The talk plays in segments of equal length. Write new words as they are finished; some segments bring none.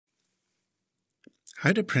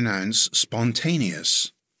How to pronounce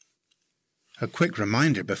spontaneous. A quick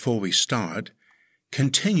reminder before we start: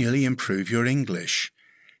 continually improve your English.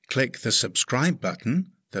 Click the subscribe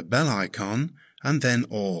button, the bell icon, and then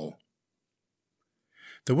all.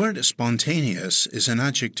 The word spontaneous is an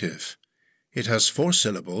adjective. It has 4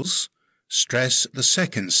 syllables. Stress the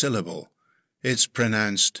second syllable. It's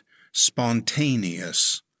pronounced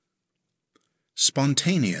spontaneous.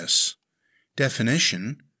 Spontaneous.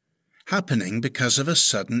 Definition: happening because of a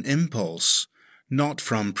sudden impulse, not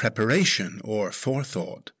from preparation or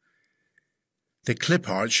forethought. The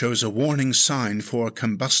clipart shows a warning sign for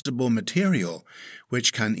combustible material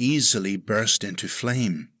which can easily burst into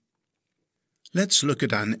flame. Let's look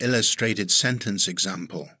at an illustrated sentence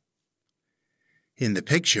example. In the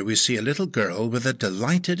picture we see a little girl with a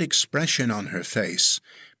delighted expression on her face,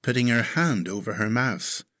 putting her hand over her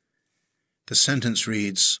mouth. The sentence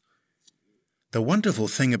reads, "The wonderful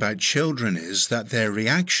thing about children is that their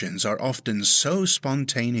reactions are often so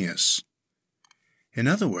spontaneous." In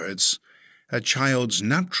other words, a child's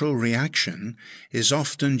natural reaction is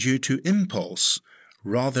often due to impulse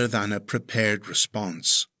rather than a prepared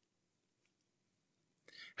response.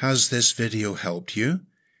 Has this video helped you?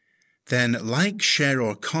 Then like, share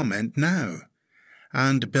or comment now,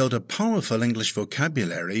 and build a powerful English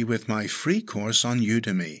vocabulary with my free course on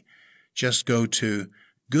Udemy. Just go to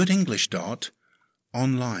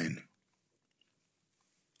goodenglish.online.